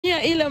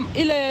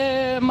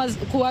anafanya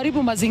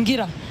kuharibu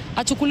mazingira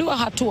achukuliwa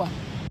hatua.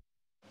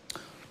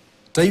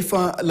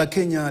 Taifa la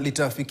Kenya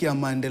litafikia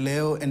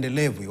maendeleo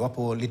endelevu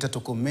iwapo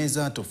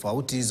litatokomeza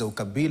tofauti za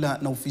ukabila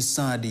na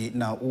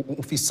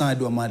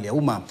ufisadi wa mali ya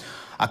umma.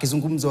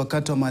 Akizungumza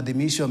wakati wa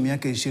maadhimisho ya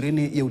miaka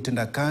 20 ya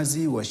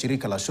utendakazi wa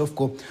shirika la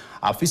Shofco,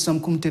 afisa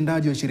mkuu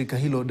mtendaji wa shirika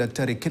hilo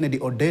Daktari Kennedy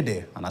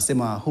Odede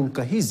anasema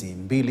hulka hizi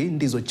mbili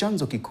ndizo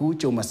chanzo kikuu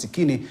cha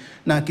umasikini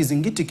na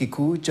kizingiti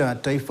kikuu cha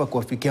taifa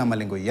kufikia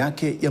malengo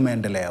yake ya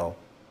maendeleo.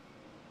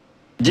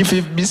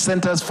 GFB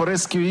Centers for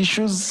Rescue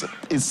Issues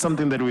is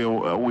something that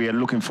we are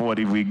looking forward.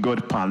 If we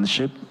got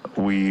partnership,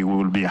 we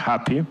will be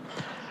happy.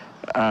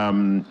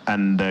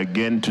 And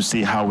again, to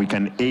see how we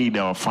can aid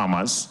our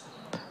farmers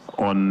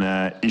on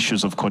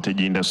issues of cottage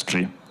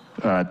industry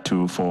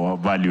for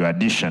value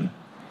addition.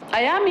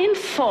 I am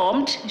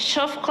informed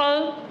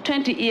Shofco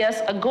 20 years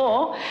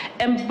ago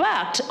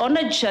embarked on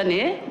a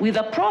journey with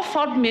a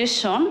profound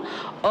mission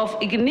of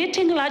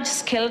igniting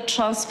large-scale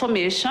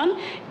transformation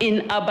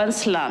in urban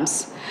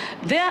slums.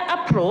 Their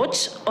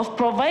approach of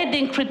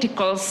providing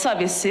critical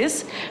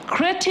services,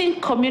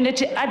 creating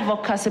community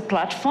advocacy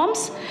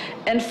platforms,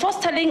 and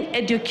fostering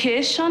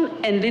education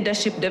and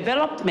leadership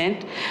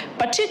development,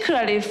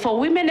 particularly for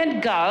women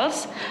and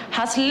girls,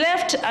 has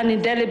left an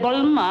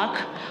indelible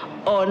mark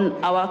on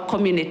our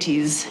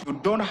communities. You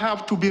don't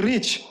have to be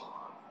rich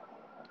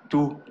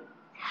to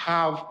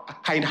have a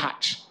kind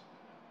heart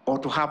or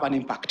to have an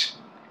impact.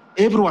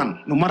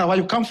 Everyone, no matter where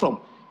you come from,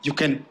 you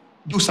can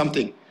do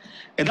something.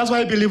 And that's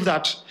why I believe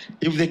that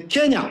if the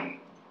Kenya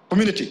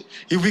community,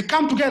 if we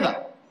come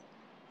together,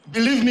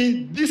 believe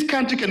me, this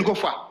country can go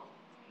far.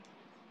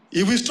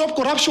 If we stop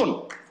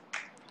corruption,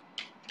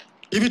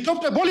 if we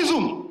stop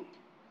tribalism,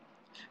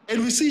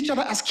 and we see each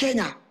other as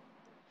Kenya,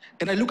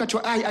 and I look at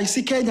your eye, I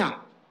see Kenya,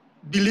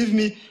 believe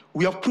me,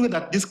 we have proven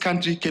that this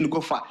country can go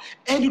far.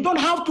 And you don't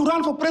have to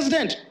run for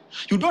president.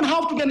 You don't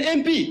have to be an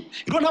MP.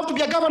 You don't have to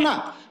be a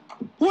governor.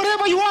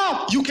 Whatever you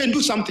are, you can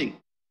do something.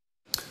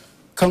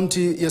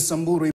 County ya Samburu